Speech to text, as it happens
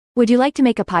Would you like to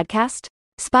make a podcast?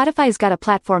 Spotify's got a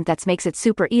platform that makes it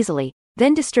super easily,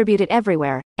 then distribute it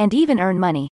everywhere, and even earn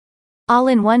money. All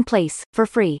in one place, for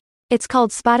free. It's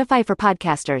called Spotify for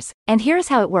Podcasters, and here's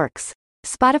how it works.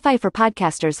 Spotify for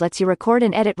Podcasters lets you record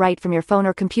and edit right from your phone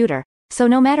or computer, so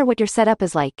no matter what your setup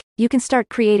is like, you can start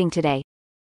creating today.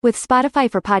 With Spotify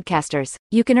for Podcasters,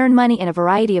 you can earn money in a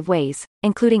variety of ways,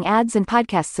 including ads and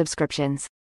podcast subscriptions.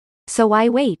 So why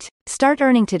wait? Start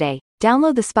earning today.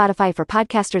 Download the Spotify for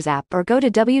Podcasters app or go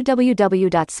to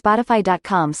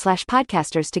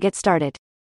www.spotify.com/podcasters to get started.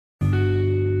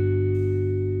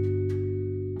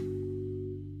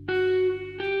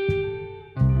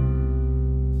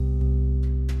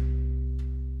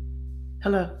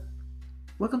 Hello.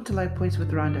 Welcome to Life Points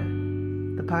with Rhonda,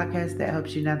 the podcast that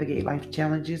helps you navigate life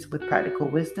challenges with practical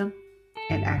wisdom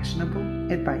and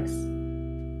actionable advice,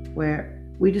 where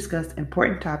we discuss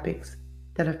important topics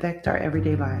that affect our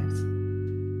everyday lives.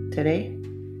 Today,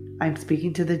 I'm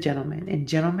speaking to the gentleman. And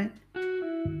gentlemen,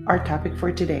 our topic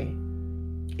for today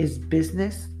is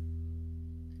business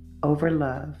over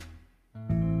love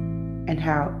and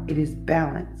how it is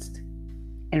balanced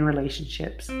in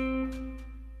relationships.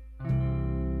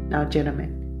 Now,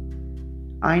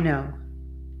 gentlemen, I know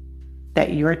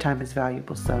that your time is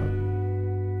valuable, so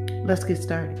let's get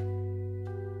started.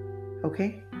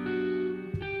 Okay?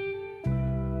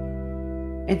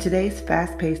 In today's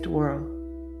fast-paced world,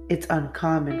 it's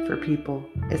uncommon for people,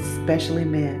 especially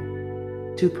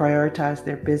men, to prioritize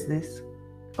their business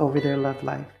over their love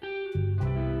life.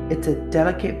 It's a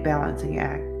delicate balancing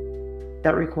act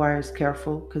that requires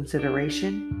careful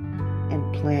consideration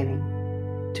and planning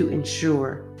to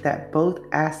ensure that both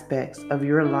aspects of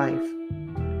your life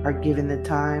are given the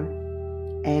time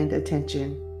and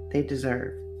attention they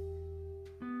deserve.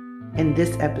 In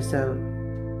this episode,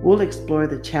 we'll explore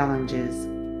the challenges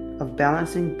of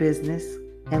balancing business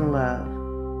and love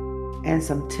and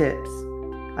some tips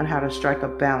on how to strike a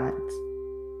balance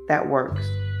that works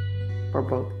for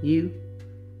both you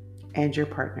and your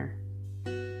partner.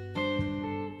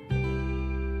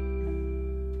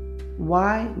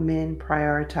 Why men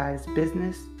prioritize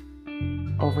business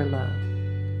over love.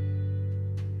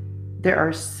 There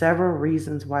are several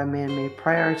reasons why men may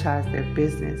prioritize their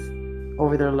business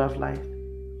over their love life.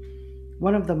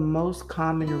 One of the most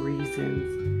common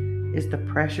reasons is the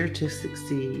pressure to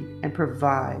succeed and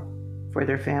provide for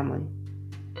their family.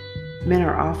 Men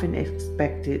are often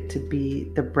expected to be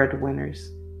the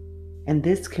breadwinners, and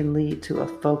this can lead to a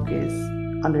focus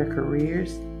on their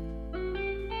careers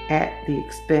at the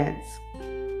expense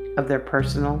of their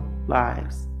personal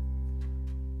lives.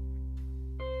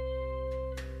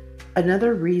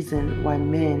 Another reason why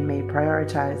men may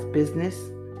prioritize business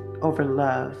over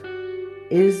love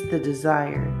is the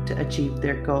desire to achieve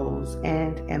their goals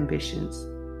and ambitions.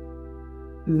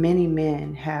 Many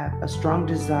men have a strong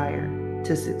desire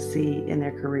to succeed in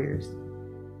their careers,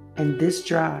 and this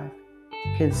drive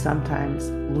can sometimes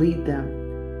lead them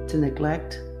to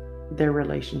neglect their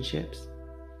relationships.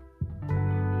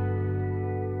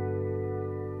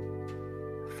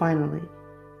 Finally,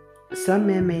 some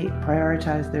men may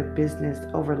prioritize their business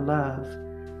over love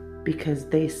because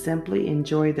they simply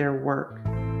enjoy their work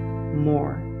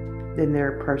more than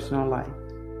their personal life.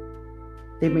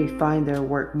 They may find their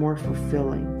work more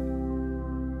fulfilling,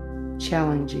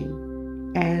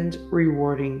 challenging, and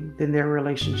rewarding than their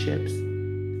relationships,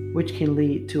 which can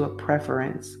lead to a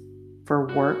preference for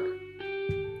work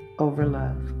over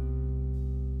love.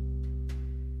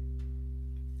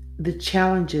 The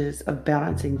challenges of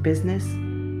balancing business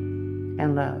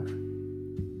and love.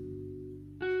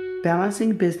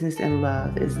 Balancing business and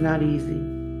love is not easy.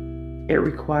 It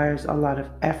requires a lot of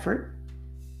effort,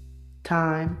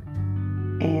 time,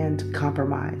 and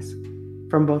compromise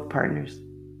from both partners.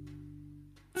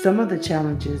 Some of the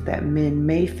challenges that men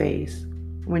may face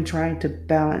when trying to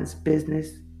balance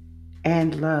business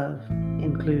and love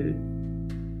include: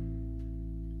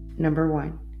 Number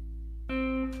 1,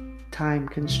 time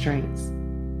constraints.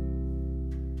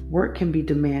 Work can be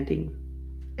demanding,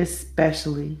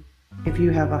 especially if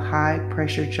you have a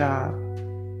high-pressure job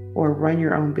or run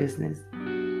your own business.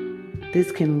 This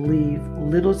can leave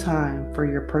little time for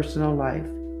your personal life,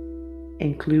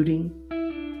 including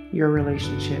your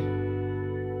relationship.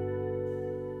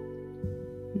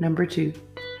 Number 2,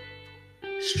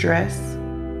 stress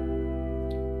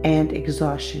and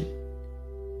exhaustion.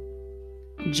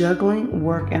 Juggling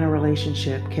work and a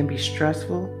relationship can be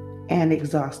stressful and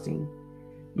exhausting.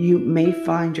 You may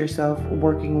find yourself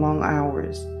working long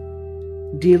hours,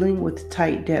 dealing with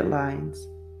tight deadlines,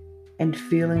 and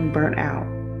feeling burnt out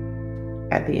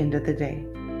at the end of the day.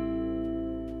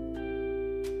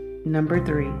 Number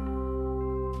 3,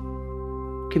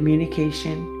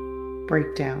 communication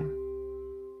breakdown.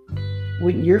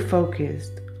 When you're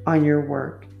focused on your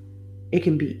work, it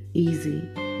can be easy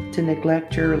to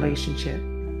neglect your relationship,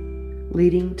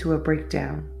 leading to a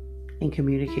breakdown in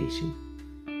communication.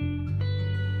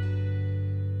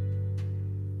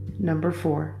 Number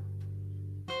 4,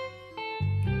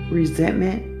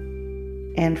 resentment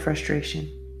and frustration.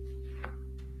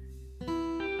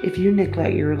 If you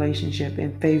neglect your relationship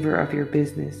in favor of your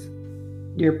business,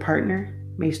 your partner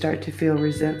may start to feel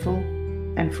resentful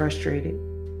and frustrated,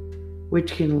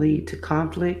 which can lead to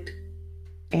conflict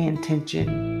and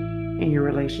tension in your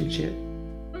relationship.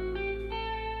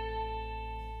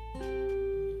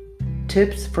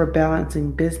 Tips for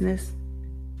balancing business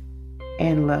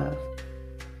and love.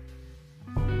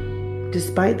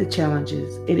 Despite the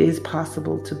challenges, it is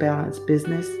possible to balance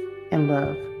business and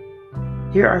love.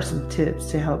 Here are some tips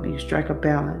to help you strike a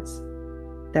balance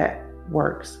that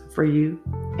works for you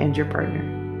and your partner.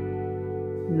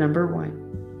 Number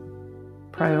 1,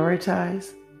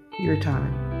 prioritize your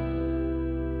time.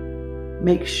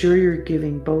 Make sure you're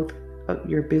giving both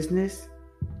your business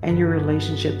and your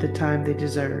relationship the time they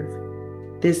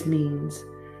deserve. This means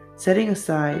setting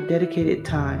aside dedicated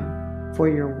time for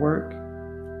your work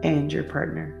and your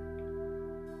partner.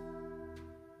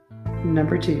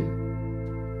 Number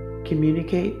 2,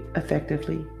 communicate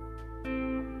effectively.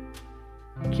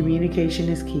 Communication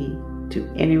is key to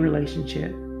any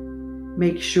relationship.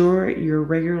 Make sure you're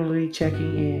regularly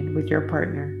checking in with your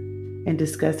partner and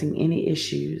discussing any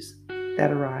issues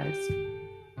that arise.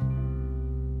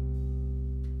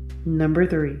 Number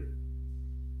 3,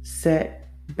 set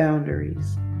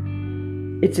boundaries.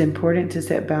 It's important to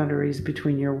set boundaries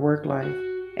between your work life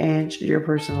and your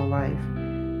personal life.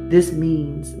 This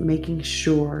means making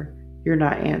sure you're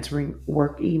not answering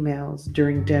work emails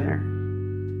during dinner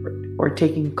or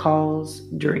taking calls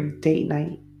during date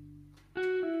night.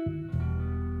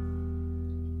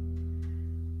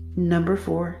 Number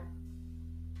 4,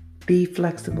 be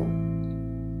flexible.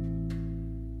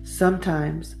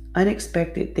 Sometimes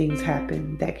unexpected things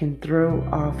happen that can throw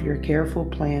off your careful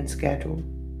planned schedule.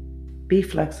 Be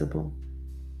flexible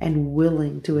and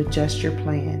willing to adjust your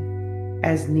plan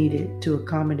as needed to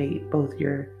accommodate both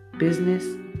your business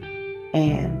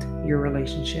and your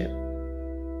relationship.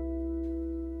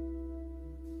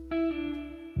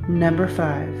 Number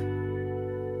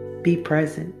 5, be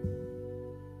present.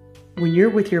 When you're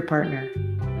with your partner,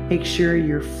 make sure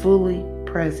you're fully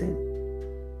present.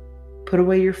 Put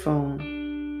away your phone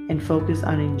and focus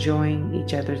on enjoying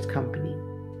each other's company.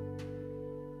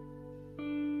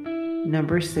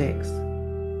 Number 6,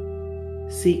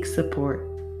 seek support.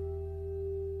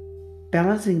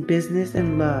 Balancing business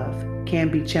and love can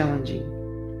be challenging,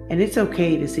 and it's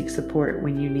okay to seek support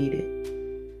when you need it.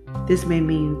 This may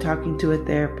mean talking to a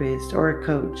therapist or a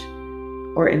coach,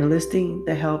 or enlisting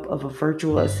the help of a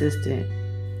virtual assistant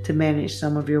to manage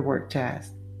some of your work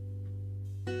tasks.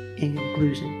 In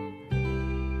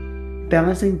conclusion,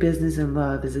 balancing business and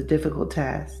love is a difficult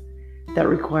task that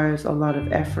requires a lot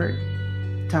of effort,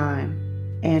 time,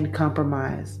 and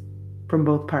compromise from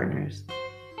both partners.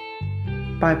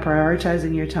 By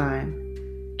prioritizing your time,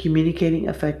 communicating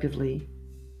effectively,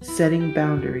 setting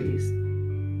boundaries,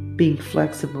 being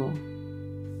flexible,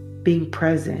 being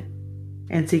present,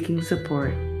 and seeking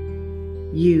support,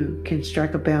 you can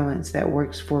strike a balance that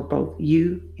works for both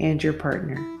you and your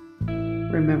partner.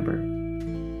 Remember,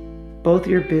 both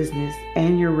your business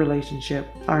and your relationship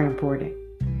are important,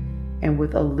 and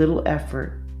with a little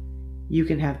effort, you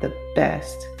can have the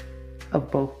best of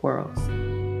both worlds.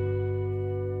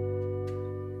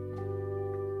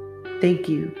 Thank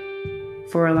you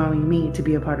for allowing me to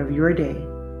be a part of your day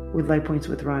with Life Points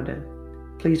with Rhonda.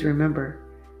 Please remember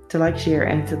to like, share,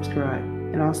 and subscribe.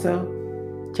 And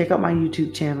also, check out my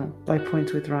YouTube channel, Life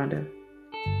Points with Rhonda.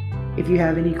 If you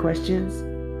have any questions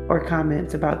or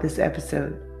comments about this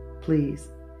episode, please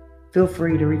feel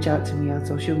free to reach out to me on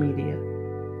social media.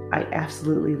 I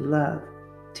absolutely love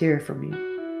to hear from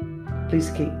you.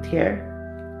 Please take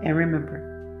care and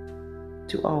remember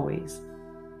to always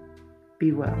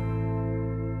be well.